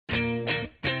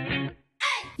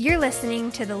You're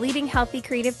listening to the Leading Healthy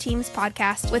Creative Teams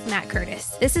podcast with Matt Curtis.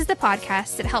 This is the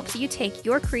podcast that helps you take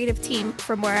your creative team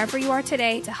from wherever you are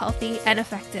today to healthy and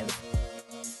effective.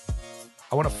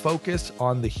 I want to focus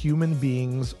on the human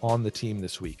beings on the team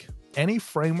this week. Any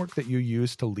framework that you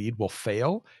use to lead will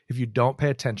fail if you don't pay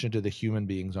attention to the human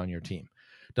beings on your team.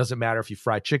 Doesn't matter if you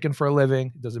fry chicken for a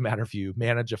living. It doesn't matter if you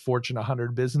manage a Fortune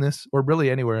 100 business or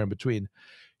really anywhere in between.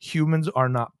 Humans are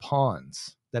not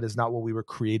pawns. That is not what we were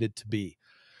created to be.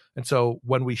 And so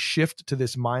when we shift to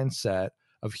this mindset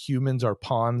of humans are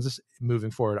pawns moving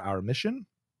forward our mission,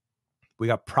 we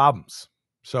got problems.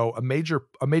 So a major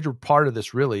part of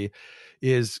this really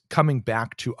is coming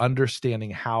back to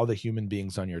understanding how the human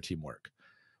beings on your team work.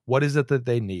 What is it that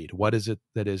they need? What is it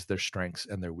that is their strengths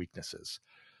and their weaknesses?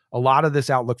 A lot of this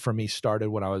outlook for me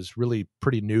started when I was really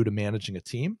pretty new to managing a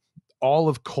team. All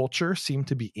of culture seemed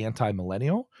to be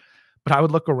anti-millennial. But I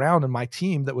would look around and my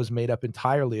team that was made up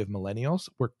entirely of millennials,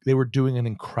 they were doing an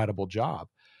incredible job.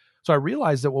 So I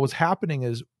realized that what was happening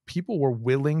is people were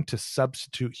willing to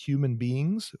substitute human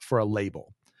beings for a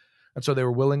label. And so they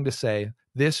were willing to say,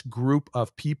 this group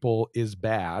of people is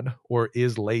bad or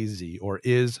is lazy or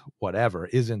is whatever,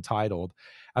 is entitled,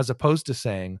 as opposed to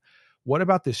saying, what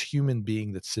about this human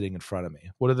being that's sitting in front of me?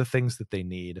 What are the things that they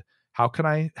need? How can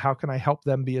I help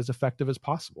them be as effective as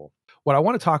possible? What I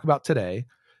want to talk about today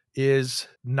is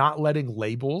not letting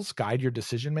labels guide your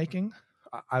decision-making.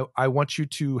 I want you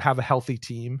to have a healthy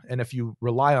team. And if you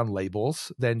rely on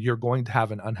labels, then you're going to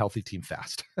have an unhealthy team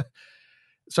fast.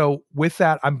 So with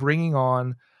that, I'm bringing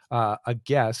on a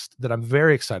guest that I'm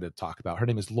very excited to talk about. Her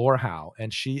name is Laura Howe,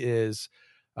 and she's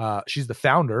the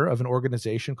founder of an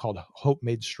organization called Hope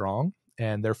Made Strong.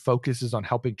 And their focus is on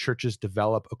helping churches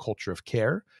develop a culture of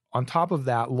care. On top of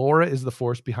that, Laura is the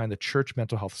force behind the Church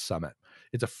Mental Health Summit.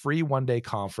 It's a free one-day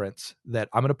conference that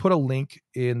I'm going to put a link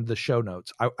in the show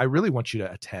notes. I really want you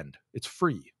to attend. It's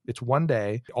free. It's one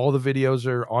day. All the videos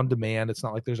are on demand. It's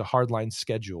not like there's a hardline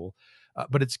schedule,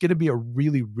 but it's going to be a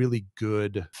really, really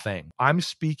good thing. I'm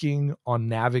speaking on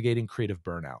navigating creative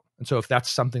burnout. And so if that's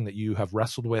something that you have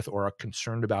wrestled with or are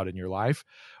concerned about in your life,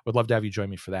 I would love to have you join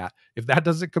me for that. If that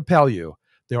doesn't compel you,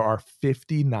 there are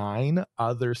 59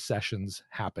 other sessions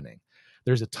happening.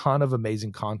 There's a ton of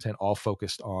amazing content all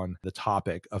focused on the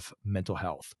topic of mental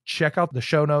health. Check out the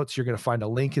show notes. You're going to find a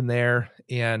link in there,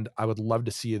 and I would love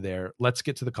to see you there. Let's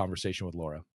get to the conversation with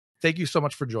Laura. Thank you so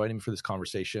much for joining me for this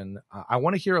conversation. I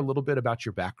want to hear a little bit about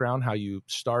your background, how you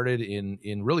started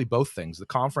in really both things, the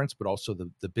conference, but also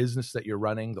the business that you're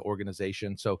running, the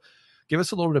organization. So give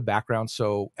us a little bit of background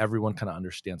so everyone kind of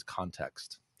understands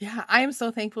context. Yeah, I am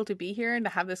so thankful to be here and to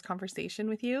have this conversation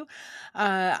with you.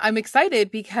 I'm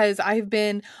excited because I've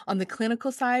been on the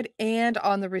clinical side and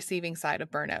on the receiving side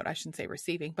of burnout. I shouldn't say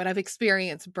receiving, but I've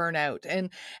experienced burnout.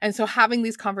 And so having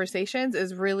these conversations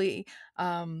is really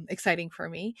exciting for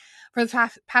me. For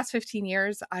the past 15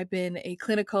 years, I've been a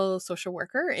clinical social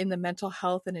worker in the mental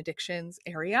health and addictions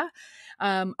area.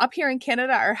 Up here in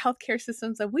Canada, our healthcare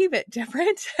system's a wee bit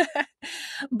different,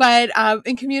 but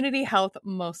in community health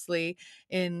mostly,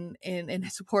 in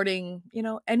supporting,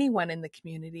 anyone in the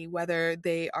community, whether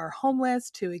they are homeless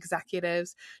to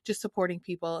executives, just supporting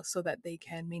people so that they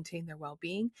can maintain their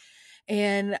well-being.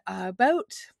 And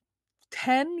about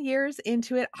 10 years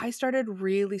into it, I started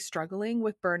really struggling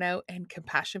with burnout and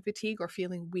compassion fatigue, or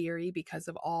feeling weary because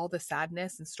of all the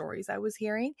sadness and stories I was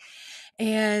hearing.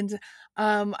 And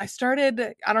I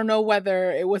started, I don't know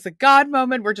whether it was a God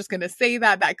moment. We're just going to say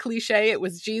that cliche, it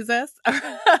was Jesus,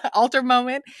 altar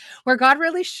moment, where God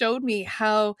really showed me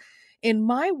how in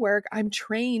my work, I'm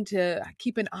trained to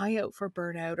keep an eye out for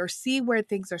burnout or see where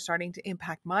things are starting to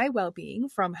impact my well-being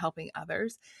from helping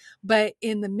others. But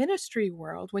in the ministry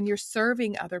world, when you're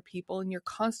serving other people and you're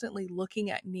constantly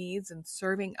looking at needs and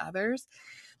serving others,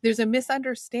 there's a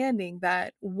misunderstanding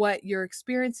that what you're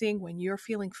experiencing when you're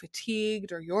feeling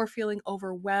fatigued or you're feeling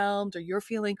overwhelmed or you're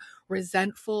feeling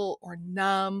resentful or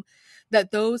numb,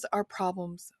 that those are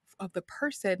problems of the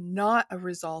person, not a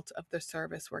result of the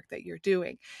service work that you're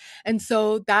doing. And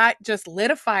so that just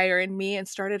lit a fire in me and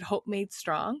started Hope Made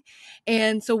Strong.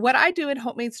 And so what I do in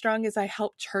Hope Made Strong is I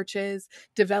help churches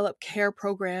develop care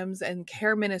programs and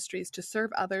care ministries to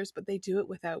serve others, but they do it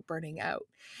without burning out.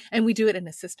 And we do it in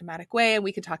a systematic way. And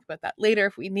we can talk about that later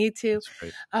if we need to.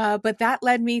 But that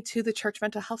led me to the Church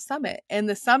Mental Health Summit. And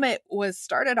the summit was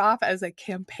started off as a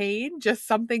campaign, just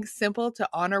something simple to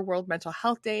honor World Mental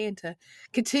Health Day and to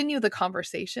continue the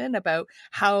conversation about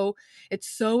how it's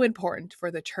so important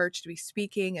for the church to be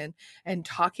speaking and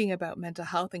talking about mental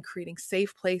health and creating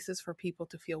safe places for people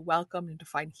to feel welcome and to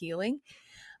find healing.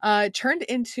 turned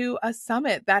into a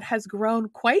summit that has grown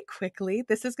quite quickly.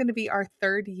 This is going to be our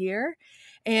third year.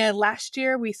 And last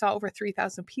year we saw over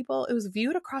 3,000 people. It was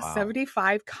viewed across Wow.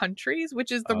 75 countries,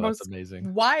 which is the Oh, that's most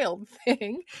amazing. wild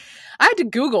thing. I had to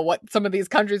Google what some of these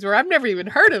countries were. I've never even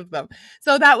heard of them.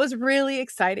 So that was really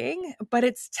exciting, but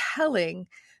it's telling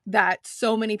that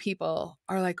so many people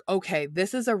are like, okay,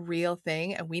 this is a real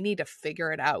thing and we need to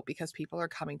figure it out because people are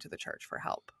coming to the church for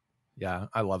help. Yeah,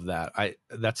 I love that.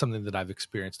 That's something that I've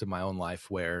experienced in my own life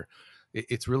where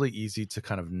it's really easy to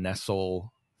kind of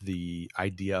nestle the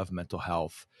idea of mental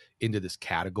health into this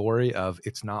category of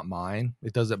it's not mine.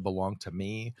 It doesn't belong to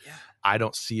me. Yeah. I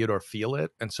don't see it or feel it.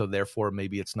 And so therefore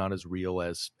maybe it's not as real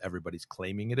as everybody's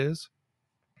claiming it is.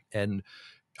 And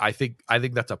I think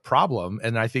that's a problem,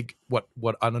 and I think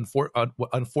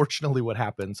unfortunately what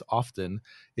happens often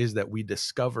is that we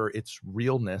discover its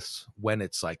realness when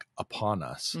it's like upon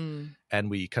us, and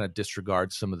we kind of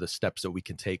disregard some of the steps that we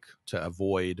can take to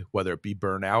avoid, whether it be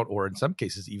burnout or in some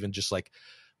cases even just like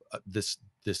this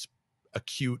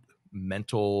acute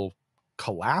mental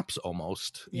collapse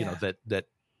almost, that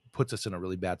puts us in a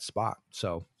really bad spot.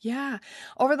 So yeah,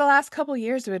 over the last couple of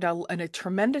years, there's been a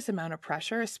tremendous amount of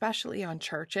pressure, especially on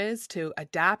churches, to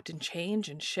adapt and change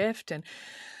and shift, and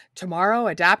tomorrow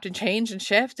adapt and change and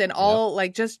shift, and all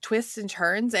like just twists and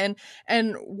turns.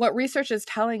 And what research is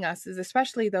telling us is,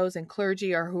 especially those in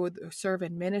clergy or who serve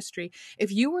in ministry,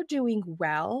 if you were doing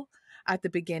well at the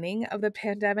beginning of the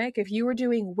pandemic, if you were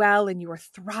doing well and you were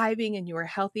thriving and you were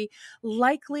healthy,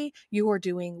 likely you are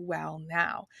doing well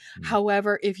now.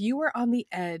 However, if you were on the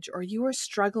edge or you were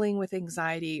struggling with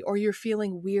anxiety or you're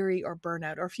feeling weary or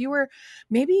burnout, or if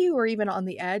maybe you were even on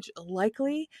the edge,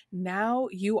 likely now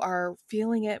you are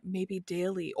feeling it maybe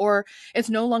daily, or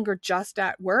it's no longer just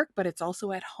at work, but it's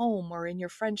also at home or in your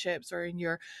friendships or in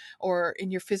your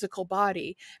physical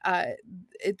body.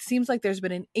 It seems like there's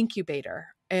been an incubator,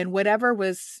 and whatever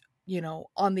was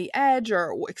on the edge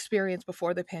or experienced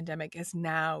before the pandemic has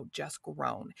now just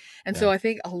grown. And so I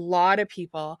think a lot of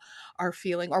people are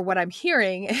feeling, or what I'm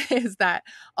hearing is that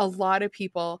a lot of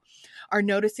people are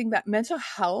noticing that mental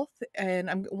health, and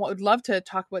I would love to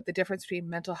talk about the difference between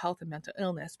mental health and mental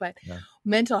illness, but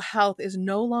mental health is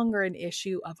no longer an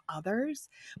issue of others,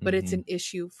 but it's an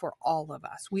issue for all of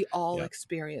us. We all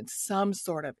experience some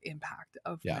sort of impact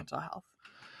of mental health.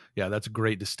 Yeah, that's a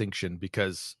great distinction,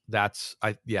 because I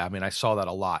saw that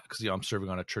a lot because, I'm serving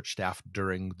on a church staff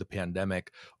during the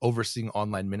pandemic, overseeing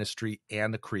online ministry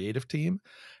and the creative team.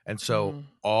 And so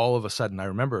all of a sudden I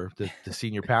remember the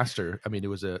senior pastor, I mean, it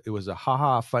was a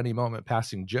haha funny moment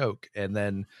passing joke. And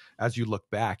then as you look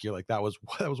back, you're like, that was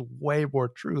way more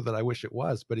true than I wish it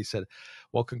was. But he said,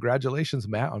 well, congratulations,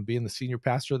 Matt, on being the senior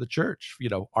pastor of the church.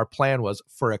 Our plan was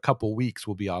for a couple weeks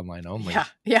we'll be online only.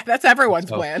 Yeah, that's everyone's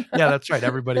plan. Yeah, that's right.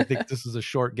 Everybody thinks this is a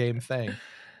short game thing.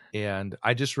 And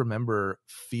I just remember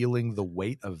feeling the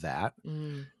weight of that.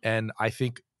 And I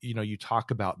think, you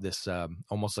talk about this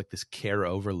almost like this care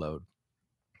overload,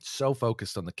 so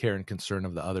focused on the care and concern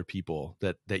of the other people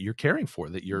that you're caring for,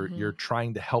 that you're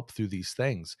trying to help through these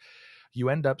things. You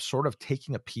end up sort of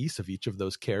taking a piece of each of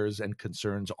those cares and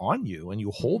concerns on you, and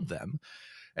you hold them.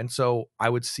 And so I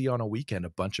would see on a weekend a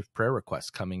bunch of prayer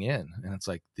requests coming in, and it's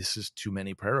like, this is too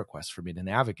many prayer requests for me to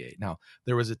navigate. Now,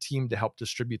 there was a team to help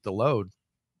distribute the load,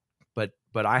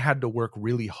 but I had to work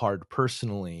really hard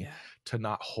personally to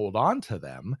not hold on to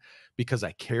them, because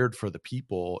I cared for the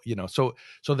people, so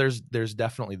there's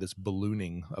definitely this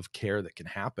ballooning of care that can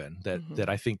happen that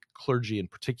I think clergy in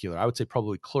particular, I would say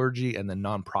probably clergy and then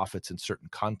nonprofits in certain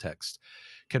contexts,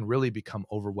 can really become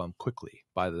overwhelmed quickly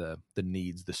by the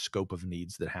needs, the scope of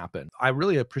needs that happen. I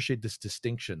really appreciate this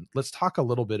distinction. Let's talk a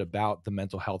little bit about the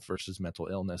mental health versus mental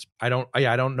illness. I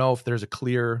don't know if there's a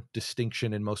clear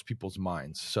distinction in most people's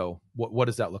minds. So what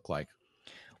does that look like?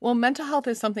 Well, mental health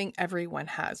is something everyone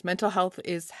has. Mental health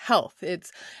is health.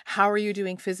 It's how are you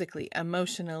doing physically,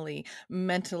 emotionally,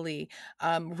 mentally,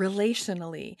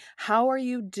 relationally? How are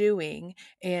you doing?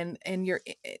 And your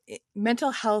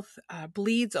mental health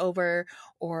bleeds over,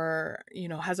 or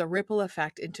has a ripple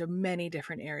effect into many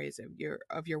different areas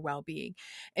of your well-being.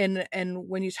 And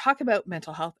when you talk about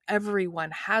mental health,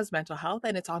 everyone has mental health,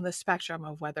 and it's on the spectrum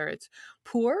of whether it's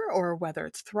poor or whether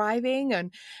it's thriving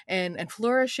and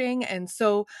flourishing. And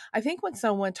so I think when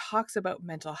someone talks about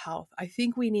mental health, I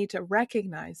think we need to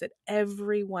recognize that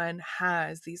everyone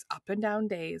has these up and down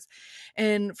days.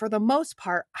 And for the most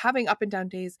part, having up and down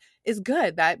days is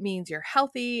good. That means you're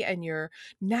healthy and you're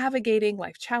navigating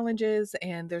life challenges,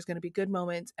 and there's going to be good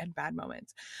moments and bad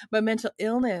moments. But mental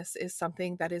illness is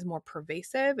something that is more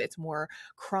pervasive, it's more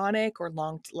chronic or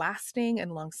long lasting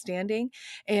and long standing,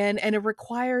 and it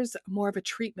requires more of a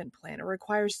treatment plan. It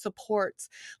requires supports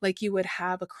like you would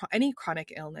have any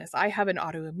chronic illness. I have an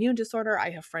autoimmune disorder.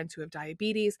 I have friends who have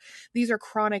diabetes. These are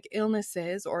chronic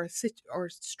illnesses or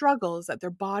struggles that their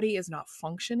body is not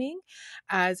functioning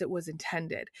as it was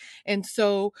intended. And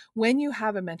so when you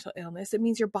have a mental illness, it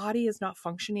means your body is not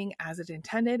functioning as it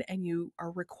intended, and you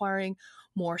are requiring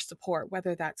more support,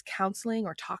 whether that's counseling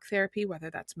or talk therapy, whether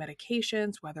that's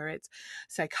medications, whether it's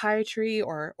psychiatry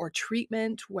or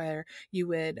treatment, where you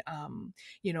would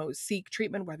seek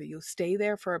treatment, whether you'll stay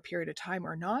there for a period of time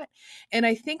or not. And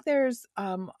I think there's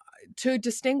to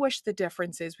distinguish the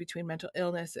differences between mental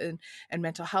illness and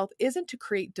mental health isn't to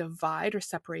create divide or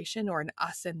separation or an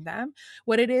us and them.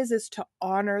 What it is to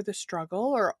honor the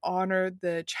struggle or honor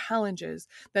the challenges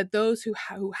that those who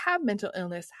have mental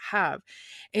illness have,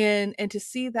 and to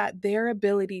see that their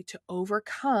ability to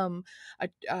overcome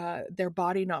their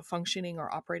body not functioning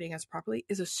or operating as properly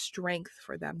is a strength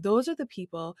for them. Those are the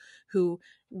people who,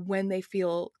 when they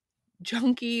feel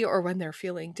junky or when they're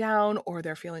feeling down or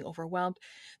they're feeling overwhelmed,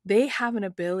 they have an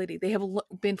ability, they have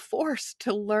been forced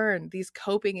to learn these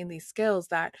coping and these skills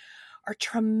that are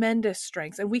tremendous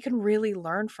strengths, and we can really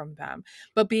learn from them,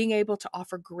 but being able to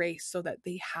offer grace so that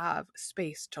they have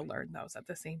space to learn those at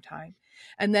the same time.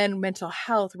 And then mental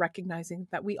health, recognizing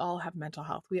that we all have mental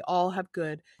health. We all have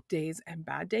good days and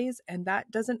bad days. And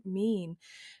that doesn't mean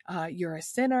you're a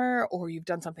sinner or you've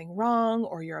done something wrong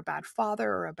or you're a bad father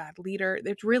or a bad leader.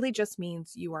 It really just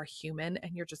means you are human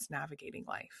and you're just navigating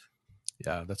life.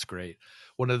 Yeah, that's great.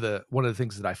 One of the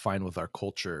things that I find with our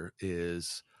culture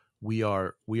is we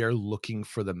are looking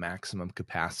for the maximum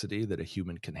capacity that a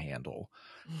human can handle,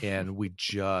 and we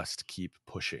just keep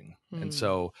pushing. And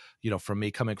so, for me,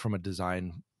 coming from a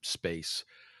design space,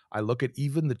 I look at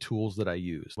even the tools that I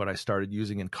use. What I started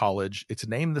using in college, it's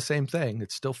named the same thing.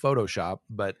 It's still Photoshop,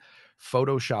 but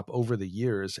Photoshop over the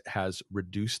years has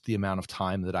reduced the amount of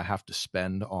time that I have to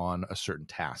spend on a certain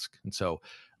task. And so,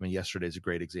 I mean, yesterday's a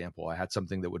great example. I had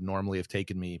something that would normally have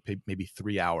taken me maybe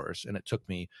 3 hours, and it took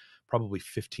me probably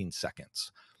 15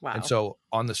 seconds. Wow. And so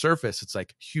on the surface, it's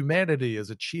like humanity is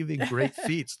achieving great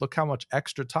feats. Look how much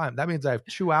extra time. That means I have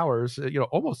 2 hours,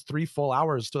 almost 3 full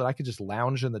hours so that I could just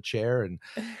lounge in the chair and,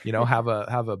 have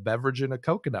a beverage and a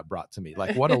coconut brought to me.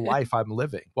 Like, what a life I'm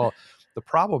living. Well, the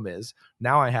problem is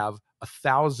now I have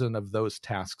 1,000 of those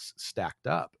tasks stacked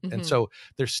up. Mm-hmm. And so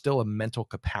there's still a mental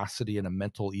capacity and a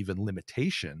mental even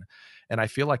limitation. And I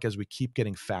feel like as we keep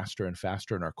getting faster and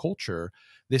faster in our culture,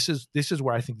 this is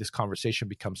where I think this conversation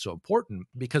becomes so important,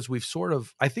 because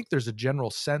I think there's a general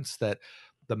sense that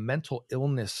the mental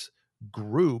illness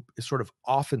group is sort of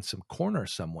off in some corner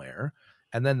somewhere.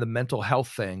 And then the mental health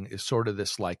thing is sort of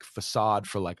this like facade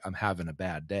for like, I'm having a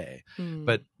bad day.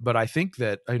 But I think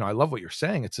that, I love what you're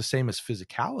saying. It's the same as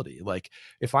physicality. Like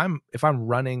if I'm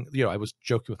running, I was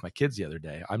joking with my kids the other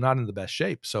day, I'm not in the best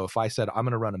shape. So if I said, I'm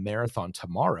going to run a marathon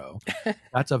tomorrow,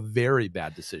 that's a very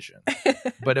bad decision.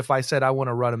 But if I said, I want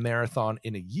to run a marathon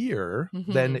in a year,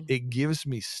 then it gives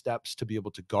me steps to be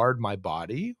able to guard my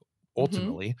body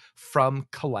ultimately from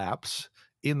collapse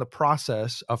in the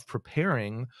process of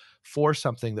preparing for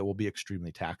something that will be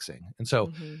extremely taxing. And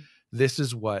so this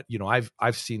is what,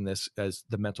 I've seen this as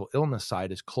the mental illness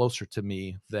side is closer to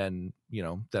me than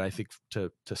I think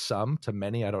to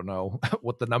many. I don't know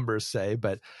what the numbers say,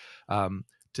 but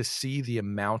to see the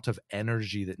amount of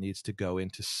energy that needs to go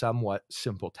into somewhat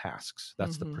simple tasks.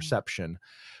 That's the perception.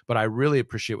 But I really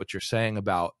appreciate what you're saying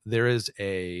about there is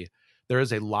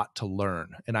a lot to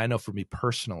learn. And I know for me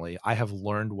personally, I have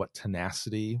learned what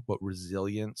tenacity, what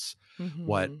resilience,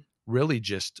 what really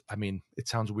just, it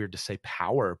sounds weird to say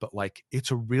power, but like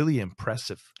it's a really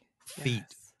impressive feat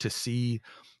to see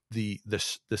the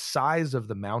size of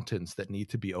the mountains that need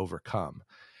to be overcome.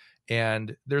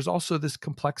 And there's also this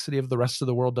complexity of the rest of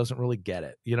the world doesn't really get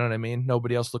it. You know what I mean?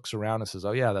 Nobody else looks around and says,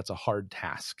 oh yeah, that's a hard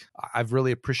task. I've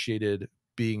really appreciated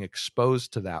being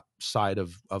exposed to that side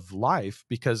of life,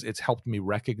 because it's helped me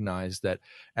recognize that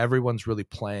everyone's really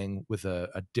playing with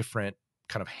a different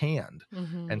kind of hand.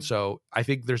 And so I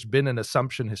think there's been an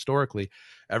assumption historically,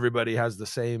 everybody has the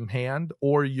same hand,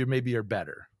 or you maybe are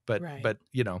better. But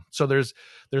so there's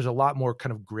a lot more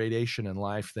kind of gradation in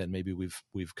life than maybe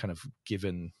we've kind of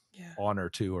given honor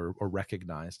to or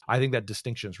recognized. I think that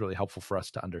distinction is really helpful for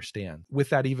us to understand. With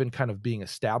that even kind of being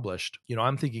established,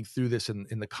 I'm thinking through this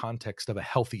in the context of a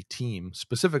healthy team,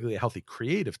 specifically a healthy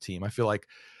creative team. I feel like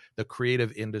the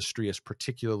creative industry is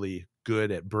particularly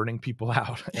good at burning people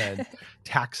out and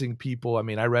taxing people. I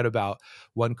mean, I read about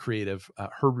one creative,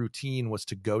 her routine was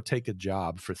to go take a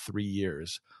job for 3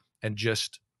 years and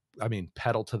just,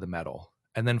 pedal to the metal,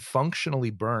 and then functionally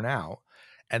burn out,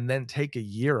 and then take a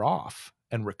year off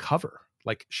and recover.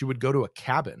 Like, she would go to a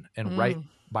cabin and write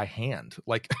by hand.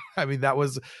 Like, that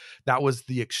was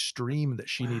the extreme that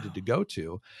she needed to go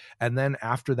to. And then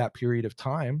after that period of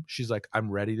time, she's like, I'm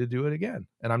ready to do it again.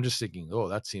 And I'm just thinking, oh,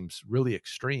 that seems really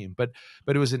extreme. But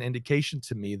it was an indication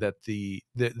to me that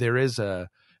there is an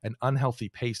unhealthy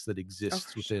pace that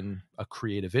exists within a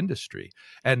creative industry.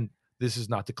 And this is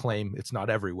not to claim it's not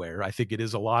everywhere. I think it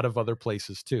is a lot of other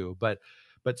places too. But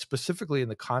specifically in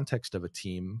the context of a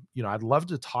team, I'd love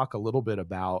to talk a little bit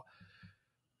about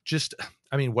just,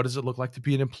 what does it look like to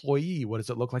be an employee? What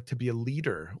does it look like to be a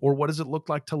leader? Or what does it look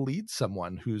like to lead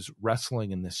someone who's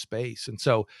wrestling in this space? And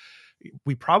so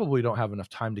we probably don't have enough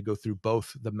time to go through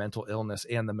both the mental illness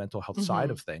and the mental health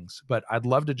side of things, but I'd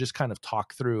love to just kind of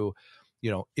talk through,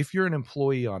 if you're an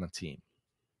employee on a team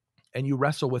and you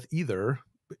wrestle with either,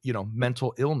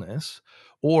 mental illness,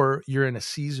 or you're in a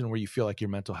season where you feel like your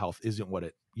mental health isn't what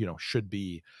it, should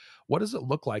be. What does it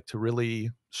look like to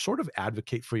really sort of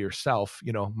advocate for yourself?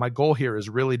 My goal here is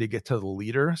really to get to the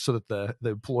leader so that the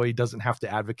employee doesn't have to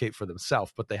advocate for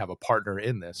themselves, but they have a partner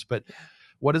in this. But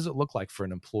what does it look like for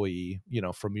an employee,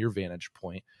 from your vantage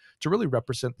point, to really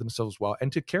represent themselves well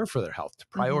and to care for their health, to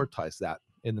prioritize that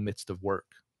in the midst of work?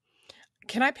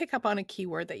 Can I pick up on a key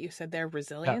word that you said there,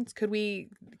 resilience? Yeah.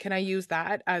 Can I use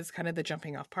that as kind of the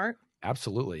jumping off part?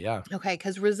 Absolutely. Yeah. Okay.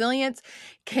 Because resilience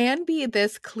can be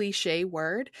this cliche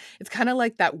word. It's kind of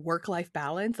like that work-life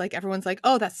balance. Like, everyone's like,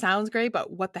 oh, that sounds great,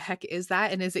 but what the heck is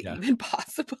that? And is it even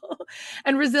possible?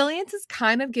 And resilience is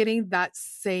kind of getting that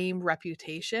same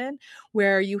reputation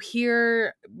where you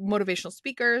hear motivational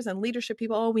speakers and leadership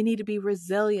people, oh, we need to be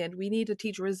resilient. We need to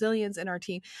teach resilience in our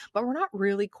team, but we're not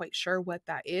really quite sure what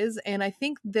that is. And I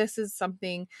think this is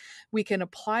something we can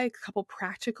apply, a couple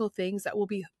practical things that will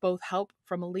be both help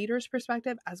from a leader's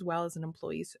perspective as well as an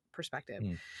employee's perspective.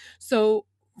 So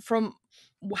from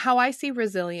how I see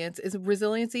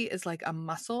resiliency is like a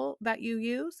muscle that you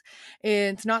use.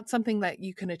 And it's not something that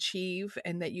you can achieve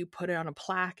and that you put it on a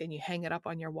plaque and you hang it up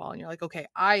on your wall and you're like, okay,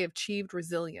 I have achieved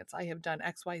resilience. I have done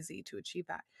XYZ to achieve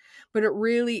that. But it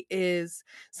really is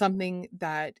something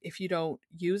that if you don't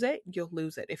use it, you'll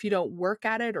lose it. If you don't work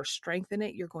at it or strengthen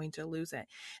it, you're going to lose it.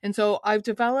 And so I've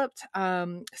developed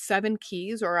 7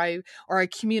 keys, or I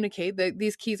communicate that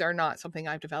these keys are not something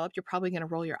I've developed. You're probably going to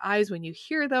roll your eyes when you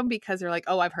hear them because they're like,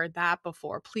 oh, I've heard that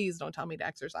before. Please don't tell me to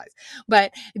exercise.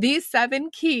 But these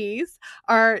 7 keys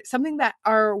are something that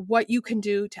are what you can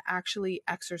do to actually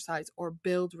exercise or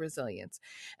build resilience.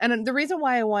 And the reason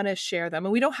why I want to share them,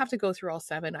 and we don't have to go through all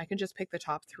 7, I can just pick the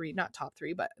top 3, not top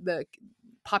 3, but the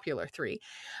popular 3,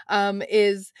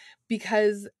 is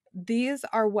because these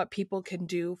are what people can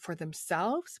do for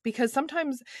themselves. Because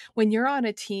sometimes when you're on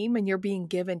a team and you're being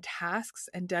given tasks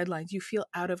and deadlines, you feel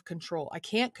out of control. I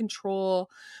can't control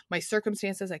my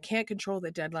circumstances. I can't control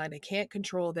the deadline. I can't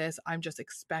control this. I'm just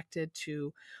expected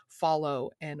to follow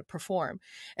and perform.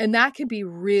 And that can be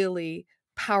really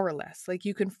powerless. Like,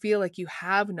 you can feel like you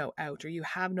have no out or you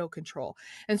have no control.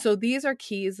 And so these are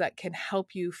keys that can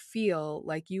help you feel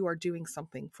like you are doing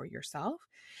something for yourself.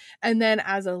 And then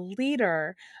as a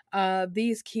leader,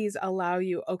 these keys allow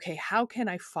you, okay, how can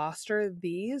I foster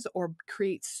these or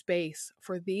create space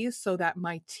for these so that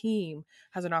my team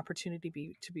has an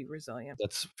opportunity to be resilient?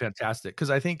 That's fantastic. Cause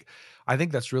I think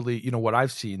that's really, what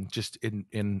I've seen just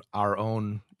in our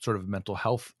own sort of mental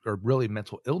health or really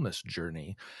mental illness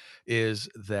journey is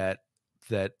that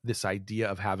this idea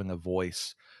of having a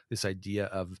voice, this idea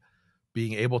of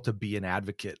being able to be an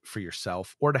advocate for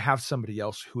yourself or to have somebody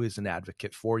else who is an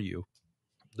advocate for you.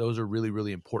 Those are really,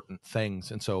 really important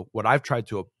things. And so what I've tried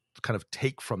to kind of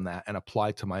take from that and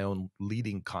apply to my own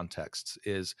leading contexts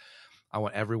is I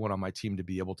want everyone on my team to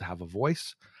be able to have a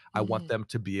voice. I want them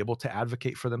to be able to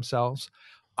advocate for themselves.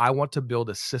 I want to build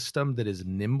a system that is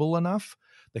nimble enough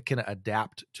that can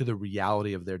adapt to the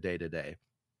reality of their day-to-day.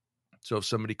 So if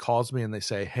somebody calls me and they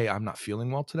say, hey, I'm not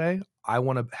feeling well today, I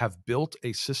want to have built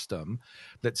a system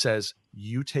that says,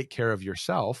 you take care of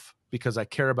yourself because I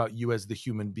care about you as the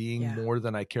human being more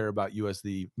than I care about you as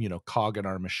the, cog in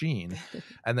our machine.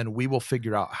 And then we will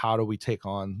figure out how do we take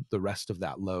on the rest of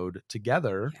that load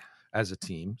together as a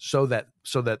team so that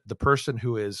the person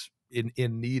who is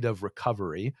in need of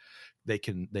recovery, they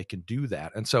can do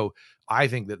that. And so I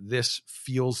think that this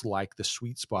feels like the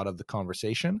sweet spot of the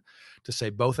conversation to say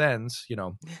both ends,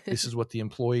 this is what the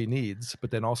employee needs, but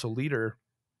then also leader,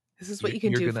 This is what you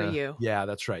can do for you. Yeah,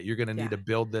 that's right. You're going to need to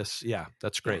build this. Yeah,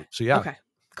 that's great. So Okay.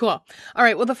 Cool. All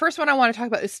right. Well, the first one I want to talk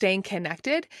about is staying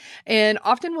connected. And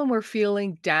often when we're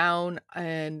feeling down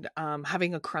and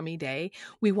having a crummy day,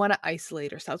 we want to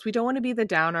isolate ourselves. We don't want to be the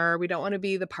downer. We don't want to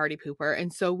be the party pooper.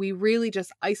 And so we really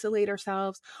just isolate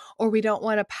ourselves, or we don't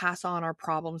want to pass on our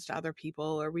problems to other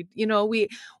people, or and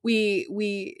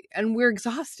we're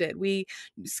exhausted. We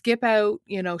skip out,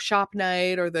 shop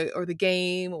night or the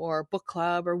game or book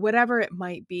club or whatever it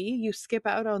might be. You skip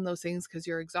out on those things because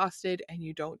you're exhausted and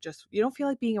you don't feel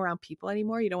like being around people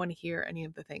anymore. You don't want to hear any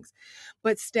of the things.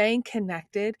 But staying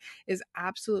connected is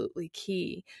absolutely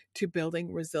key to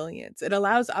building resilience. It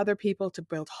allows other people to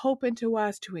build hope into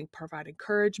us, to provide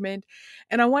encouragement.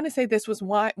 And I want to say this was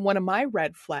one of my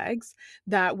red flags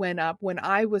that went up when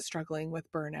I was struggling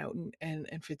with burnout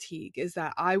and fatigue, is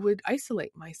that I would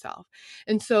isolate myself.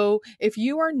 And so if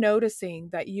you are noticing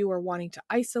that you are wanting to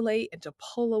isolate and to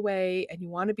pull away and you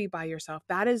want to be by yourself,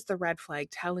 that is the red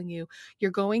flag telling you you're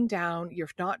going down. You're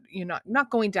not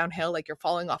going downhill, like you're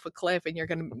falling off a cliff and you're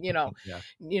going to,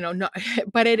 not,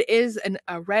 but it is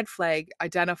a red flag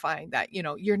identifying that,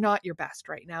 you're not your best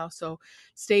right now. So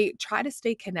try to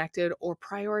stay connected, or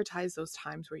prioritize those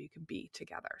times where you can be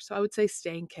together. So I would say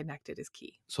staying connected is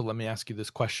key. So let me ask you this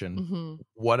question.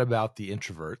 What about the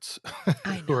introverts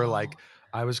who are like,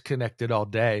 I was connected all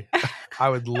day. I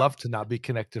would love to not be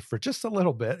connected for just a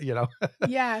little bit,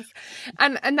 Yes.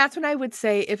 And that's when I would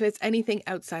say, if it's anything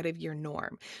outside of your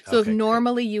norm. So if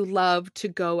normally you love to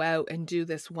go out and do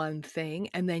this one thing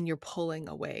and then you're pulling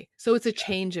away. So it's a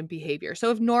change in behavior.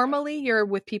 So if normally you're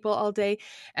with people all day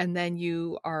and then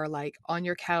you are like on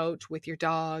your couch with your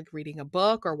dog reading a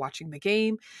book or watching the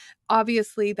game,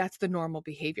 obviously that's the normal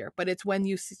behavior. But it's when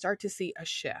you start to see a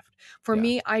shift. For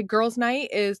me, girls' night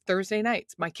is Thursday nights.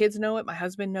 My kids know it. My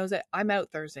husband knows it. I'm out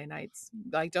Thursday nights.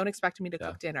 Like, don't expect me to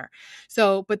cook dinner.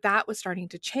 So, but that was starting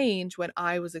to change when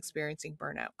I was experiencing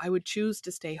burnout. I would choose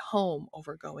to stay home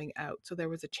over going out. So there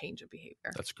was a change of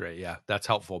behavior. That's great. Yeah, that's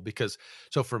helpful because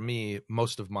so for me,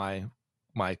 most of my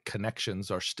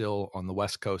connections are still on the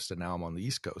West Coast and now I'm on the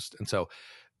East Coast. And so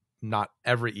not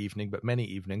every evening, but many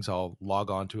evenings I'll log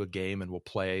on to a game and we'll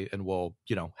play and we'll,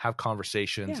 have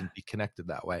conversations and be connected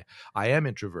that way. I am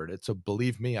introverted. So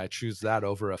believe me, I choose that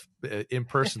over a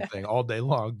in-person thing all day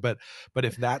long. But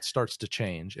if that starts to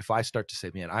change, if I start to say,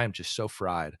 man, I am just so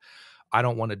fried, I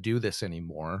don't want to do this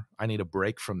anymore, I need a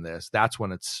break from this, that's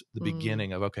when it's the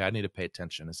beginning of, okay, I need to pay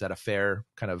attention. Is that a fair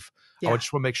kind of, I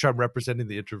just want to make sure I'm representing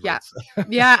the introverts.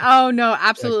 Yeah. Oh, no,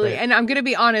 absolutely. And I'm going to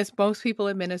be honest, most people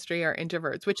in ministry are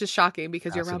introverts, which is shocking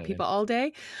because you're around people all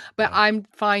day. But I'm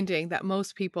finding that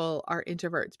most people are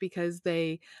introverts because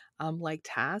they like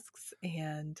tasks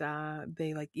and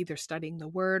they like either studying the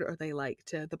word or they like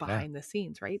the behind the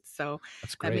scenes, right? So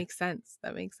that makes sense.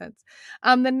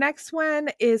 The next one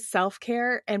is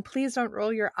self-care, and please don't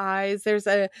roll your eyes.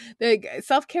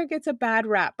 Self-care gets a bad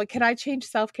rap, but can I change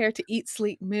self-care to eat,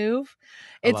 sleep, move?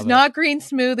 It's not green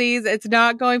smoothies. It's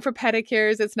not going for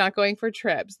pedicures. It's not going for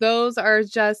trips. Those are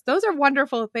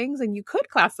wonderful things, and you could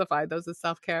classify those as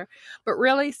self-care, but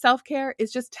really self-care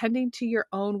is just tending to your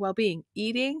own well-being,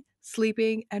 eating,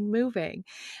 sleeping, and moving.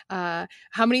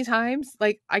 How many times,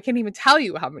 like I can't even tell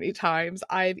you how many times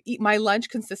my lunch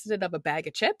consisted of a bag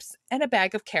of chips and a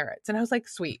bag of carrots. And I was like,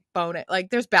 sweet, bone it. Like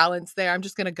there's balance there. I'm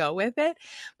just going to go with it.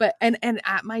 But, and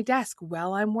at my desk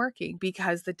while I'm working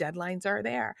because the deadlines are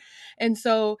there. And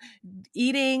so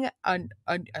eating a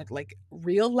like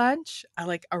real lunch,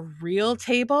 like a real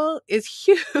table is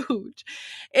huge.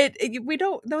 We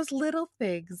don't, those little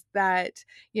things that,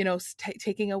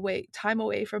 taking time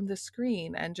away from the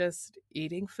screen and just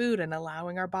eating food and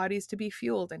allowing our bodies to be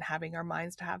fueled and having our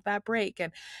minds to have that break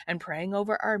and praying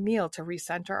over our meal to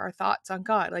recenter our thoughts on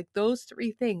God. Like those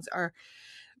three things are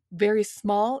very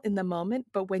small in the moment,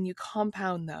 but when you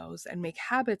compound those and make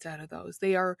habits out of those,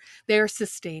 they are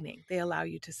sustaining. They allow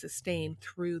you to sustain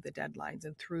through the deadlines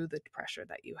and through the pressure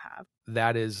that you have.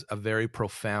 That is a very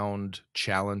profound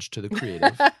challenge to the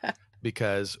creative.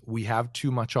 Because we have too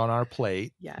much on our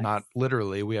plate, not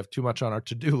literally, we have too much on our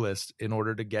to-do list in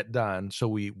order to get done. So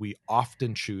we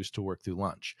often choose to work through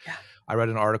lunch. Yeah. I read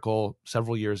an article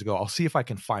several years ago. I'll see if I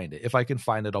can find it. If I can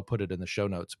find it, I'll put it in the show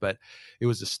notes. But it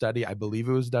was a study, I believe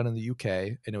it was done in the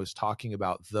UK, and it was talking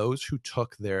about those who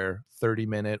took their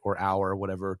 30-minute or hour,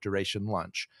 whatever duration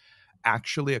lunch,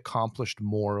 actually accomplished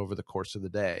more over the course of the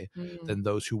day than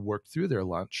those who worked through their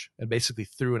lunch and basically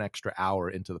threw an extra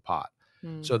hour into the pot.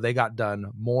 So they got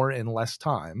done more in less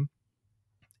time.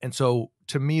 And so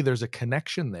to me, there's a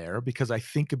connection there because I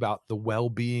think about the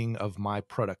well-being of my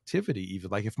productivity.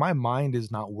 Even like if my mind is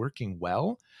not working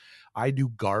well, I do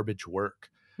garbage work.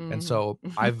 And so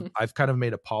I've kind of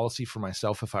made a policy for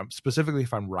myself.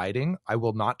 If I'm writing, I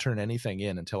will not turn anything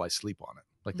in until I sleep on it.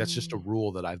 Like that's just a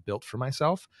rule that I've built for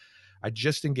myself. I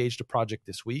just engaged a project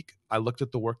this week. I looked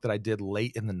at the work that I did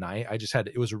late in the night.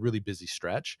 It was a really busy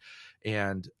stretch,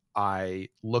 and I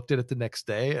looked at it the next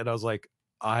day and I was like,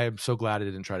 I am so glad I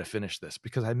didn't try to finish this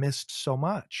because I missed so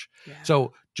much. Yeah.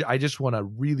 So I just want to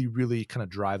really, really kind of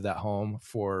drive that home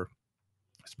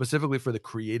specifically for the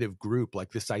creative group.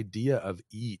 Like this idea of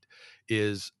eat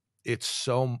it's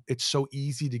so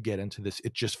easy to get into this.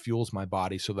 It just fuels my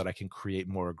body so that I can create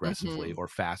more aggressively or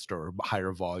faster or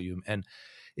higher volume. And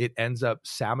it ends up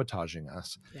sabotaging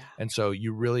us. Yeah. And so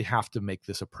you really have to make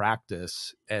this a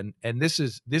practice. And this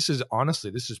is honestly,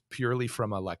 this is purely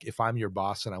from if I'm your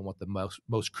boss and I want the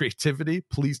most creativity,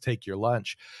 please take your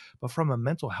lunch. But from a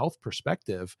mental health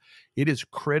perspective, it is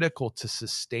critical to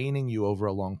sustaining you over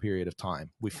a long period of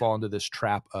time. We fall into this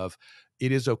trap of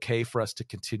it is okay for us to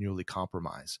continually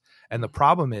compromise. And the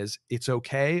problem is it's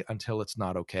okay until it's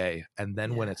not okay. And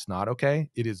then when it's not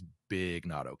okay, it is big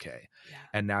not okay. Yeah.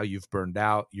 And now you've burned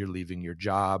out, you're leaving your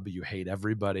job, you hate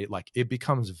everybody. Like it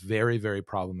becomes very, very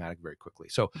problematic very quickly.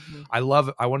 So I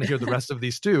want to hear the rest of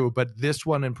these too, but this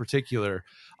one in particular,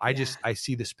 I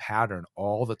see this pattern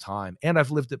all the time. And I've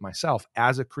lived it myself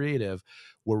as a creative.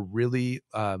 We're really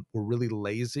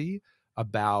lazy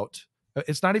about,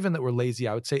 it's not even that we're lazy.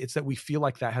 I would say it's that we feel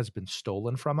like that has been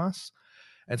stolen from us.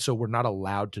 And so we're not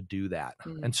allowed to do that.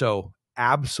 And so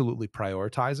absolutely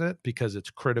prioritize it because it's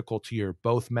critical to your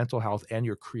both mental health and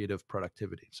your creative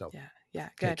productivity. So yeah,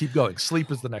 good. Okay, keep going.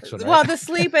 Sleep is the next one, right? Well, the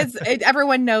sleep is,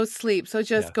 everyone knows sleep. So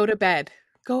just go to bed,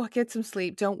 go get some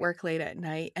sleep. Don't work late at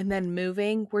night. And then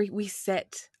moving, we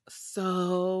sit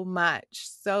so much,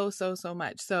 so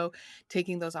much. So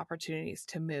taking those opportunities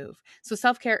to move. So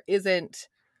self-care isn't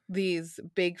these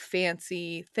big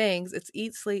fancy things. It's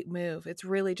eat, sleep, move. It's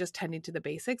really just tending to the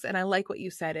basics. And I like what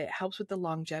you said. It helps with the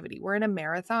longevity. We're in a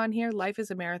marathon here. Life is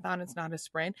a marathon. It's not a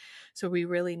sprint. So we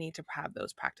really need to have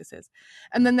those practices.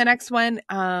 And then the next one,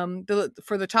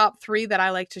 for the top 3 that I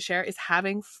like to share is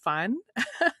having fun.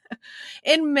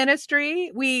 In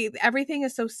ministry, everything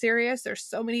is so serious. There's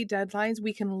so many deadlines.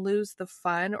 We can lose the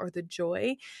fun or the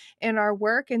joy in our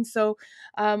work. And so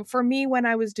for me, when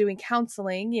I was doing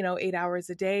counseling, 8 hours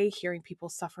a day, hearing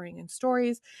people's suffering and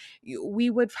stories,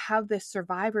 we would have this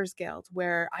survivor's guilt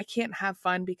where I can't have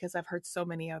fun because I've heard so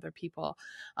many other people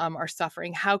are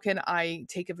suffering. How can I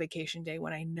take a vacation day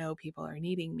when I know people are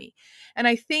needing me? And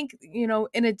I think,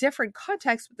 in a different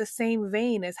context, the same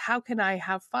vein is how can I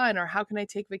have fun, or how can I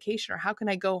take vacation, or how can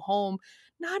I go home,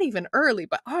 not even early,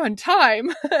 but on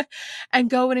time and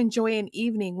go and enjoy an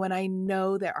evening when I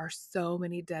know there are so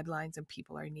many deadlines and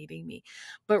people are needing me.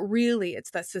 But really, it's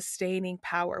that sustaining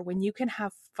power when you can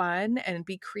have fun and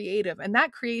be creative. And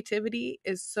that creativity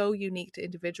is so unique to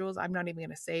individuals. I'm not even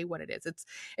going to say what it is.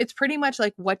 It's pretty much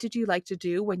like, what did you like to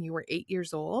do when you were 8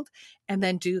 years old? And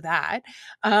then do that.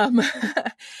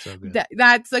 So good.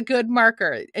 That's a good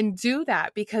marker, and do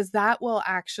that, because that will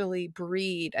actually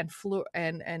breed and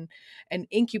and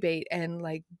incubate and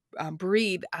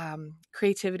breed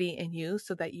creativity in you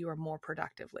so that you are more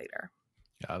productive later.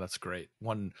 Yeah, that's great.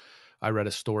 I read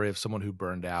a story of someone who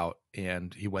burned out,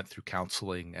 and he went through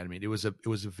counseling. And I mean, it was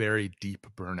a very deep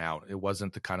burnout. It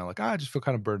wasn't the kind of I just feel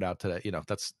kind of burned out today.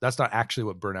 That's not actually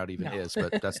what burnout even is,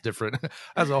 but that's different.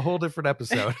 That's a whole different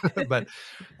episode. But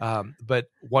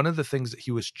one of the things that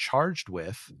he was charged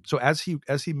with, so as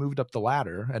he moved up the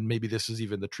ladder, and maybe this is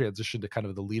even the transition to kind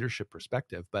of the leadership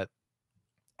perspective, but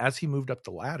as he moved up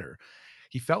the ladder,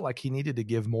 he felt like he needed to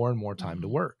give more and more time to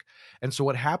work. And so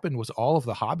what happened was all of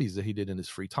the hobbies that he did in his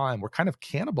free time were kind of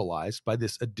cannibalized by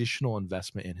this additional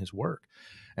investment in his work.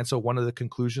 And so one of the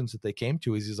conclusions that they came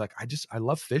to is he's like, I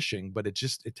love fishing, but it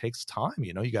takes time.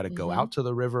 You got to go out to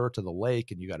the river, to the lake,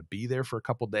 and you got to be there for a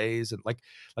couple days. And like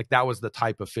that was the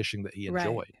type of fishing that he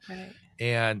enjoyed. Right.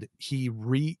 And he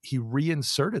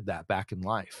reinserted that back in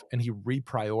life, and he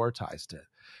reprioritized it.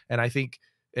 And I think,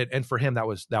 and for him, that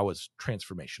was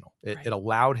transformational. It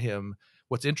allowed him,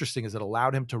 what's interesting is it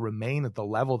allowed him to remain at the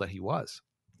level that he was.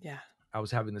 Yeah. I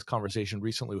was having this conversation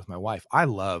recently with my wife. I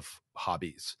love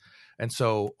hobbies. And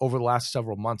so over the last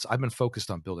several months, I've been focused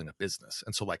on building a business.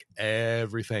 And so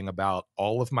everything about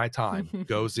all of my time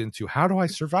goes into how do I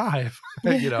survive?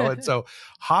 And so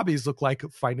hobbies look like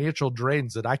financial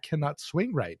drains that I cannot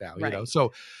swing right now,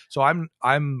 So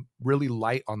I'm really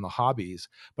light on the hobbies,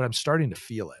 but I'm starting to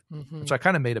feel it. And so I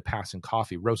kind of made a passing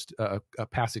comment.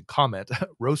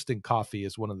 Roasting coffee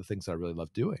is one of the things that I really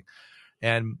love doing.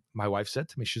 And my wife said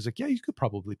to me, she's like, yeah, you could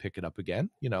probably pick it up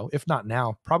again, if not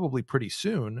now, probably pretty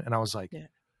soon. And I was like,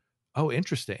 Oh,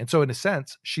 interesting. And so in a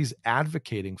sense, she's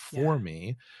advocating for Yeah.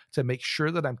 me to make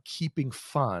sure that I'm keeping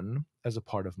fun as a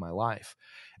part of my life.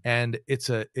 And it's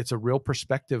a real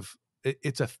perspective.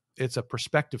 It's a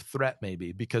perspective threat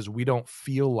maybe, because we don't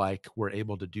feel like we're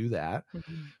able to do that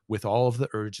Mhm. with all of the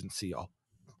urgency,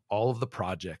 all of the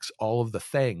projects, all of the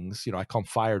things, I call them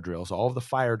fire drills, all of the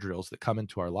fire drills that come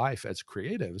into our life as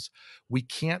creatives. We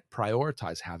can't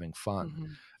prioritize having fun.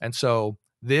 Mhm. And so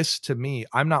this, to me,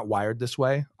 I'm not wired this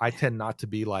way. I tend not to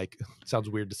be like, sounds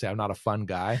weird to say I'm not a fun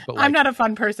guy, but I'm like, not a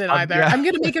fun person either. yeah, I'm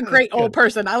going to make a that's great old good.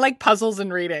 person. I like puzzles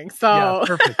and reading. Yeah,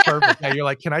 So perfect. Yeah, you're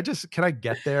like, can I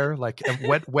get there? Like,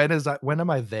 when am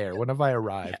I there? When have I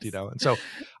arrived? yes. And so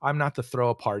I'm not the throw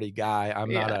a party guy.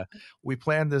 I'm not Yeah. we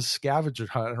planned this scavenger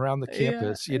hunt around the Yeah.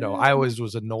 campus. Yeah. I always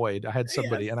was annoyed. I had Yes.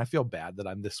 somebody, and I feel bad that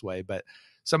I'm this way, but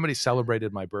somebody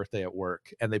celebrated my birthday at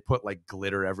work and they put like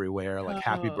glitter everywhere, like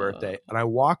happy Oh. birthday. And I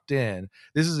walked in,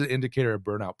 this is an indicator of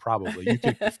burnout, probably. You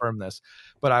can confirm this.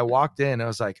 But I walked in and I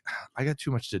was like, I got too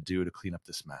much to do to clean up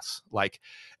this mess. Like,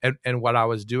 and what I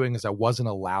was doing is I wasn't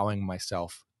allowing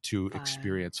myself to Fun.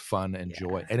 experience fun and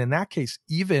joy. Yeah. And in that case,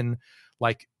 even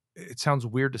like, it sounds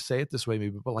weird to say it this way,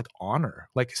 maybe, but like honor,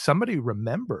 like somebody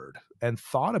remembered and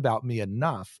thought about me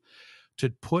enough to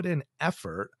put in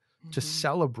effort to Mhm.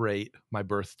 celebrate my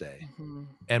birthday. Mhm.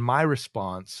 And my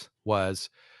response was,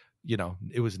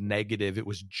 it was negative. It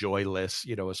was joyless.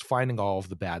 It was finding all of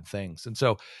the bad things. And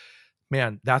so,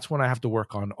 man, that's when I have to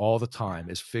work on all the time,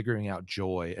 is figuring out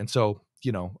joy. And so,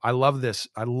 I love this.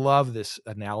 I love this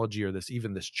analogy, or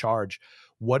even this charge.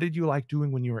 What did you like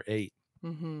doing when you were 8?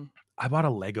 Mhm. I bought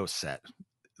a Lego set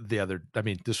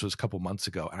this was a couple months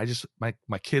ago. And I just,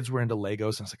 my kids were into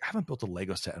Legos. And I was like, I haven't built a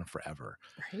Lego set in forever.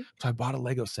 Right? So I bought a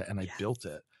Lego set and I Yes. built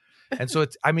it. And so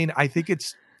I think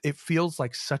it feels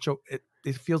like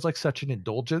it feels like such an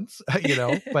indulgence,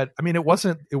 but it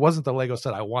wasn't the Lego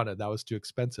set I wanted. That was too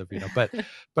expensive, but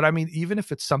even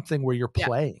if it's something where you're Yeah.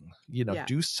 playing, Yeah.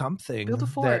 do something Build a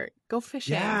that, fort, go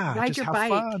fishing, yeah, ride just your have bike.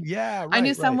 fun. Yeah. I knew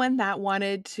Right. someone that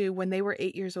wanted to, when they were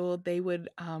 8 years old, they would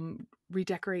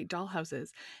redecorate dollhouses.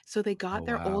 So they Oh, got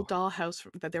their wow. old dollhouse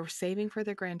that they were saving for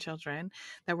their grandchildren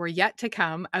that were yet to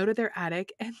come out of their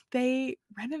attic, and they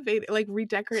renovated, like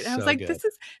redecorated. And I was So like, good.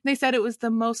 they said it was the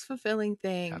most fulfilling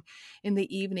thing Yeah. in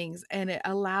the evenings, and it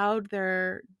allowed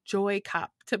their joy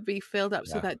cup to be filled up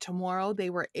so Yeah. that tomorrow they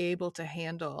were able to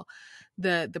handle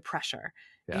the pressure.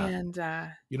 Yeah. And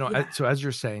Yeah. So as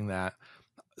you're saying that,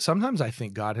 sometimes I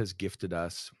think God has gifted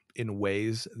us in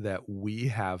ways that we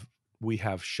have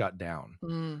shut down,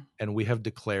 Mm, and we have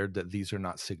declared that these are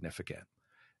not significant.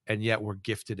 And yet we're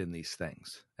gifted in these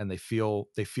things, and they feel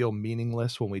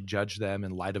meaningless when we judge them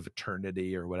in light of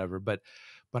eternity or whatever. But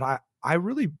I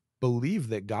really believe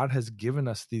that God has given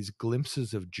us these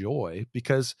glimpses of joy,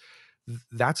 because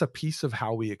that's a piece of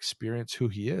how we experience who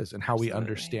he is and how we absolutely.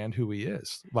 understand who he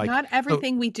is. Like, Not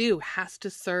everything we do has to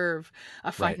serve a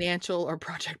right. financial or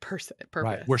project Right.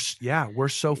 purpose. We're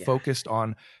so Yeah. focused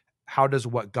on how does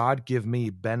what God give me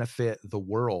benefit the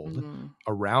world Mm,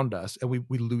 around us, and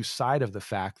we lose sight of the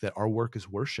fact that our work is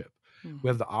worship. We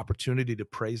have mhm. the opportunity to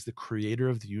praise the creator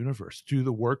of the universe through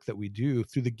the work that we do,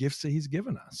 through the gifts that he's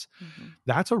given us. Mhm.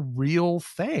 That's a real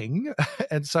thing.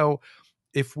 And so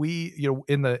if we,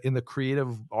 in the creative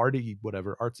artsy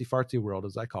fartsy world,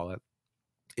 as I call it,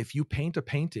 if you paint a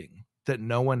painting that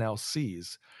no one else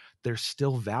sees, there's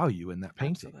still value in that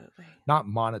painting. Absolutely. Not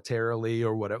monetarily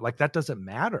or whatever. Like, that doesn't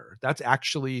matter. That's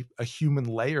actually a human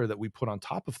layer that we put on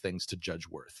top of things to judge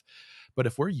worth. But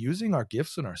if we're using our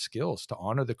gifts and our skills to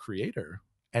honor the creator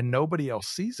and nobody else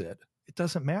sees it, it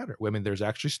doesn't matter. There's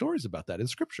actually stories about that in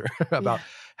scripture about Yeah.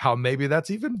 how maybe that's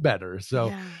even better. So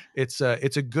Yeah. it's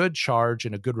a good charge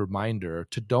and a good reminder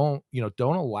to don't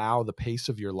allow the pace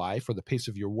of your life or the pace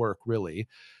of your work really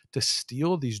to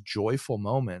steal these joyful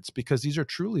moments, because these are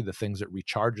truly the things that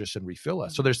recharge us and refill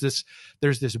us. So there's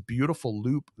this beautiful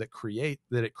loop that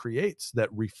it creates that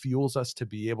refuels us to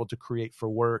be able to create for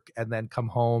work, and then come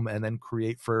home and then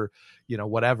create for,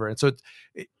 whatever. And so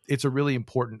it's a really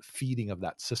important feeding of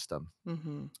that system.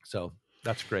 Mm-hmm. So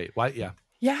that's great. Why? Yeah.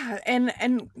 Yeah, and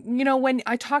when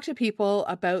I talk to people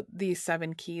about these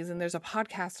 7 keys, and there's a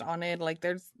podcast on it, like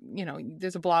there's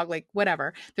a blog, like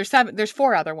whatever. There's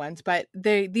 4 other ones, but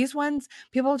these ones,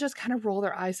 people just kind of roll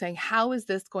their eyes saying, how is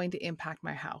this going to impact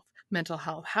my mental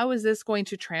health? How is this going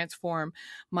to transform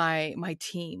my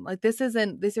team? Like, these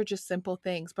are just simple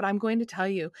things, but I'm going to tell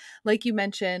you, like you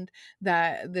mentioned,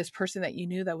 that this person that you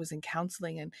knew that was in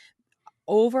counseling, and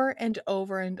over and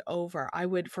over and over. I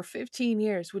would, for 15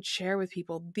 years, would share with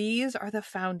people, these are the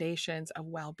foundations of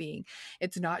well-being.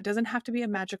 It's not, it doesn't have to be a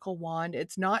magical wand.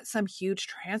 It's not some huge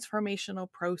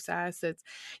transformational process. It's,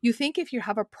 you think if you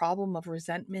have a problem of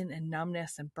resentment and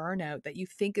numbness and burnout, that you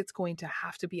think it's going to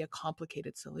have to be a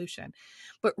complicated solution.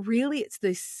 But really, it's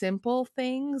the simple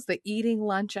things, the eating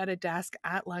lunch at a desk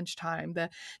at lunchtime,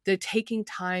 the taking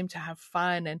time to have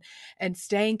fun and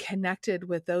staying connected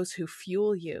with those who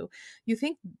fuel you. You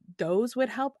think those would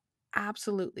help?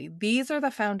 Absolutely. These are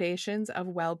the foundations of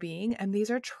well-being, and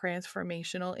these are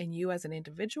transformational in you as an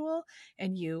individual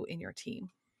and you in your team.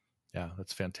 Yeah,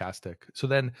 that's fantastic. So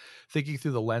then thinking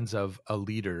through the lens of a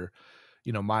leader,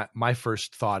 my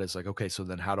first thought is like, okay, so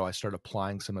then how do I start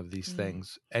applying some of these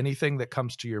things? Anything that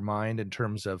comes to your mind in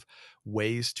terms of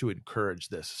ways to encourage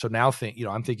this? So now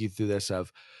I'm thinking through this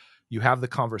of, you have the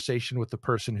conversation with the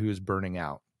person who is burning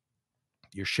out.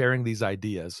 You're sharing these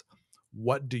ideas.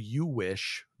 What do you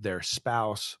wish their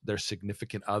spouse, their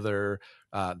significant other,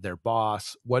 their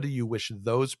boss, what do you wish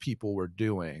those people were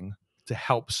doing to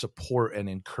help support and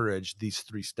encourage these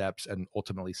 3 steps and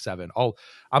ultimately 7? I'm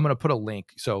going to put a link.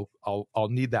 So I'll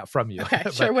need that from you. Okay,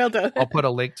 sure, will do. I'll put a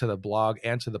link to the blog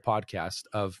and to the podcast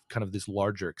of kind of this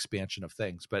larger expansion of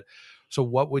things. But so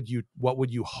what would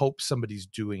you hope somebody's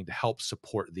doing to help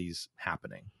support these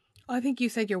happening? I think you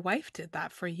said your wife did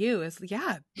that for you. Is,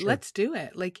 yeah, Sure. let's do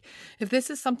it. Like, if this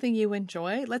is something you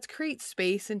enjoy, let's create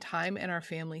space and time in our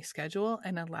family schedule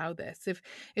and allow this.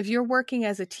 If you're working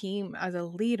as a team, as a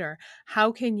leader,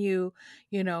 how can you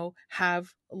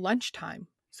have lunchtime?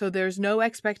 So there's no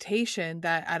expectation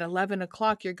that at 11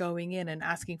 o'clock you're going in and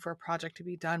asking for a project to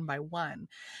be done by 1.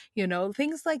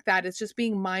 Things like that. It's just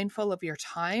being mindful of your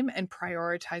time and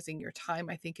prioritizing your time,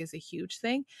 I think, is a huge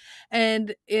thing.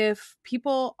 And if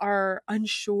people are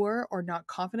unsure or not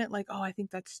confident, like, oh, I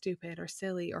think that's stupid or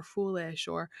silly or foolish,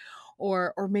 or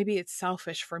maybe it's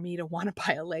selfish for me to want to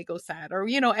buy a Lego set, or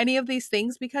any of these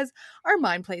things, because our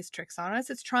mind plays tricks on us.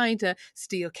 It's trying to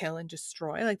steal, kill, and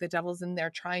destroy. Like, the devil's in there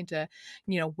trying to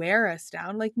wear us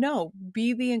down. Like, no,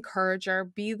 be the encourager,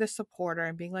 be the supporter,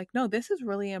 and being like, no, this is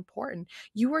really important.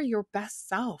 You are your best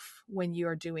self when you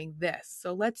are doing this,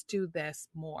 so let's do this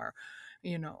more.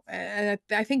 And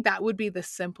I think that would be the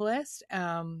simplest,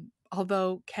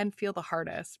 although can feel the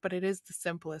hardest, but it is the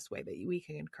simplest way that we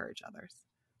can encourage others.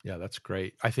 Yeah, that's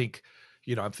great. I think,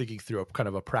 I'm thinking through a kind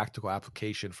of a practical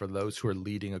application for those who are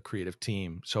leading a creative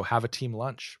team. So have a team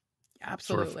lunch.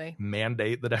 Absolutely. Sort of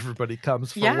mandate that everybody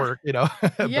comes for Yeah. work,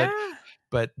 Yeah.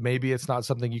 but maybe it's not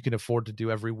something you can afford to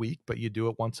do every week, but you do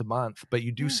it once a month, but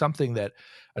you do something that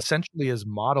essentially is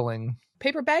modeling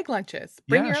paper bag lunches.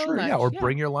 Bring your own lunch. Yeah, or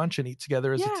bring your lunch and eat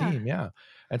together as a team. Yeah.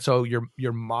 And so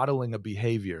you're modeling a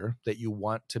behavior that you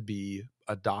want to be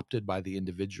adopted by the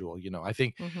individual. I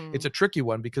think it's a tricky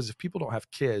one, because if people don't have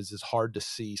kids, it's hard to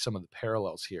see some of the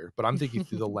parallels here. But I'm thinking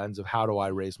through the lens of, how do I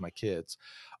raise my kids?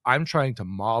 I'm trying to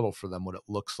model for them what it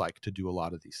looks like to do a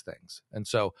lot of these things. And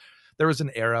so there was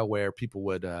an era where people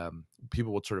would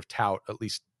sort of tout, at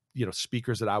least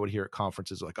speakers that I would hear at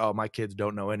conferences, like, oh, my kids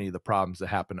don't know any of the problems that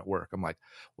happen at work. I'm like,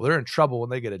 well, they're in trouble when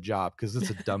they get a job, because it's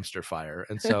a dumpster fire.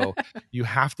 And so you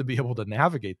have to be able to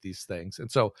navigate these things. And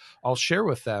so I'll share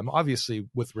with them, obviously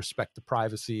with respect to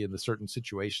privacy and the certain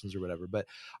situations or whatever, but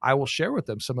I will share with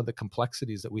them some of the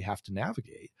complexities that we have to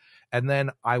navigate. And then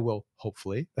I will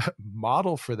hopefully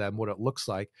model for them what it looks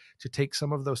like to take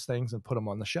some of those things and put them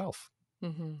on the shelf.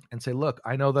 And say, look,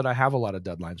 I know that I have a lot of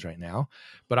deadlines right now,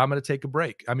 but I'm going to take a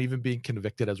break. I'm even being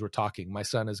convicted as we're talking. My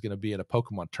son is going to be in a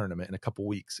Pokemon tournament in a couple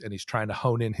weeks, and he's trying to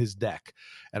hone in his deck.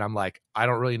 And I'm like, I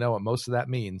don't really know what most of that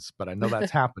means, but I know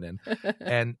that's happening.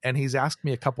 And he's asked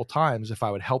me a couple times if I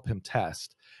would help him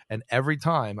test. And every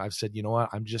time I've said, you know what,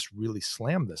 I'm just really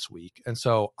slammed this week. And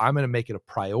so I'm going to make it a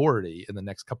priority in the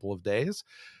next couple of days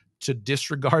to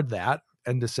disregard that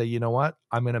and to say, you know what,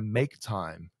 I'm going to make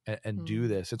time and do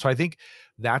this. And so I think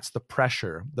that's the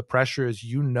pressure. The pressure is,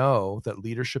 that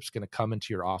leadership's going to come into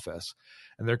your office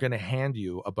and they're going to hand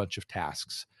you a bunch of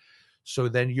tasks. So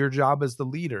then your job as the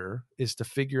leader is to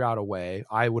figure out a way.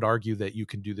 I would argue that you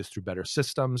can do this through better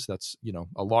systems. That's,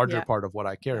 a larger part of what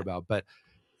I care about.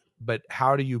 But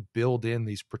how do you build in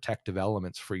these protective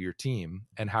elements for your team,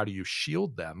 and how do you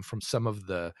shield them from some of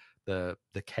the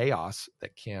chaos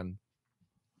that can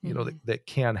that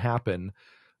can happen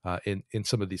in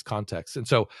some of these contexts? And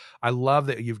so I love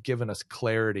that you've given us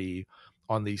clarity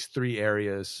on these 3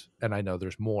 areas. And I know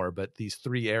there's more, but these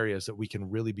 3 areas that we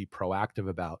can really be proactive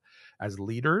about as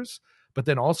leaders, but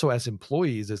then also as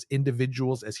employees, as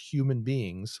individuals, as human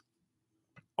beings,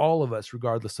 all of us,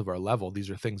 regardless of our level. These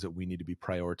are things that we need to be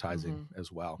prioritizing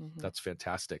as well. That's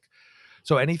fantastic.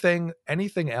 So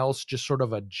anything else, just sort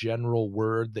of a general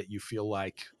word that you feel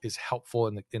like is helpful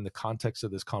in the context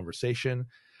of this conversation?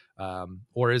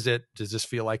 Or does this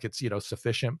feel like it's,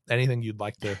 sufficient? Anything you'd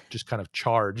like to just kind of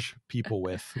charge people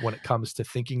with when it comes to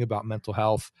thinking about mental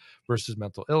health versus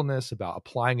mental illness, about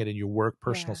applying it in your work,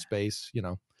 personal space,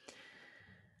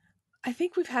 I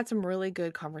think we've had some really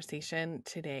good conversation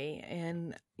today.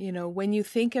 And, when you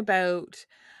think about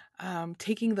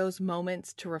taking those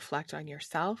moments to reflect on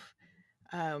yourself,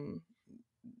 um,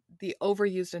 the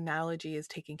overused analogy is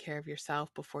taking care of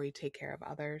yourself before you take care of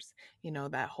others.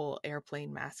 That whole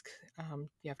airplane mask,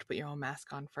 you have to put your own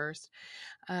mask on first.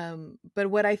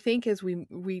 But what I think is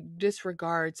we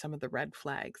disregard some of the red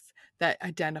flags that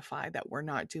identify that we're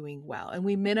not doing well, and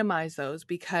we minimize those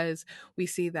because we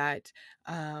see that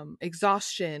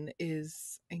exhaustion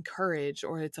is encouraged,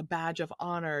 or it's a badge of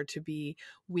honor to be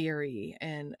weary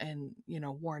and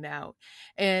worn out.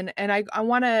 And I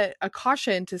want to a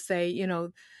caution to say,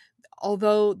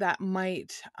 although that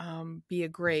might be a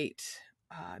great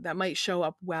that might show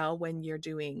up well when you're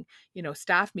doing,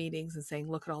 staff meetings and saying,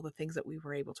 look at all the things that we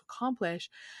were able to accomplish.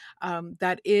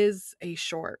 That is a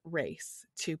short race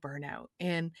to burnout.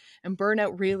 And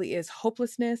burnout really is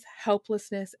hopelessness,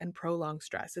 helplessness, and prolonged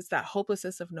stress. It's that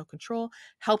hopelessness of no control,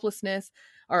 helplessness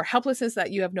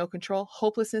that you have no control,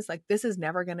 hopelessness, like this is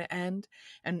never going to end,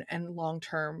 and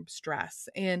long-term stress.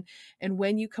 And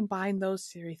when you combine those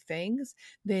three things,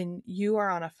 then you are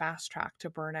on a fast track to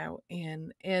burnout.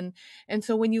 And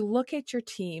so when you look at your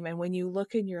team and when you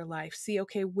look in your life, see,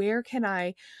 okay, where can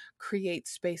I create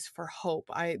space for hope?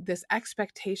 This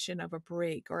expectation of a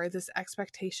break, or this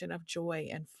expectation of joy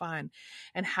and fun,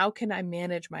 and how can I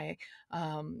manage my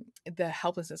the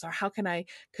helplessness, or how can I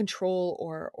control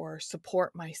or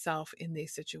support myself in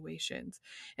these situations?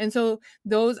 And so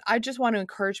I just want to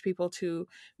encourage people to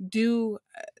do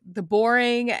the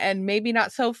boring and maybe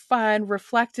not so fun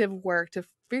reflective work to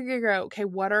figure out, okay,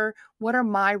 what are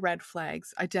my red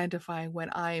flags identifying when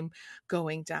I'm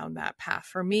going down that path?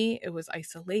 For me, it was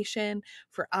isolation.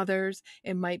 For others,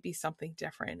 it might be something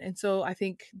different. And so I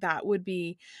think that would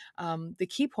be the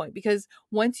key point, because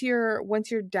once you're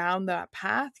down that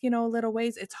path, a little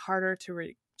ways, it's harder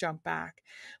to jump back.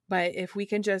 But if we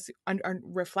can just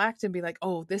reflect and be like,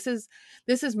 oh, this is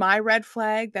my red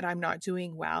flag that I'm not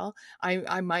doing well,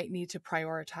 I might need to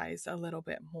prioritize a little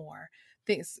bit more.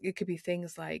 It could be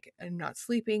things like I'm not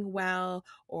sleeping well,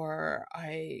 or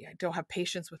I don't have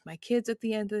patience with my kids at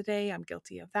the end of the day. I'm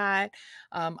guilty of that.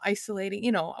 Isolating,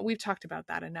 we've talked about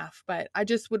that enough, but I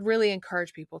just would really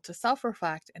encourage people to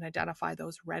self-reflect and identify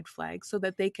those red flags so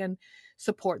that they can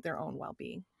support their own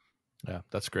well-being. Yeah,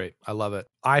 that's great. I love it.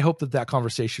 I hope that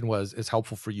conversation was as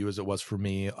helpful for you as it was for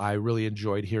me. I really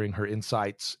enjoyed hearing her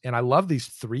insights. And I love these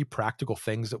 3 practical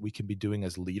things that we can be doing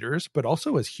as leaders, but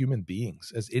also as human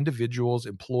beings, as individuals,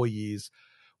 employees,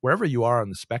 wherever you are on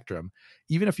the spectrum.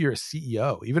 Even if you're a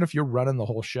CEO, even if you're running the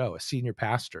whole show, a senior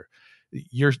pastor,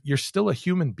 you're still a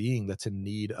human being that's in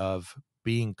need of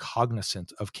being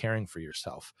cognizant of caring for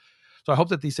yourself. So I hope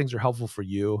that these things are helpful for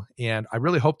you. And I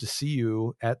really hope to see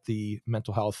you at the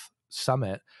Mental Health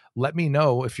Summit. Let me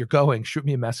know if you're going. Shoot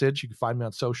me a message. You can find me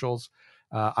on socials.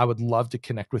 I would love to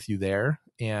connect with you there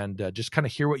and just kind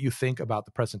of hear what you think about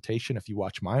the presentation if you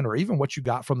watch mine, or even what you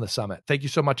got from the summit. Thank you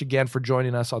so much again for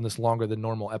joining us on this longer than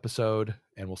normal episode,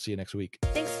 and we'll see you next week.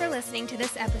 Thanks for listening to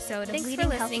this episode. This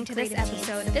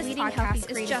podcast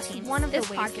is just one of the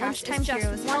ways Lunchtime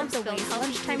Heroes helps build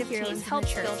Lunchtime Heroes help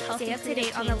build healthy, up to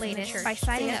date on the latest by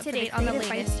signing up for the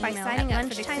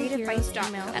Creative Advice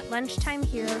email at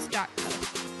lunchtimeheroes.co.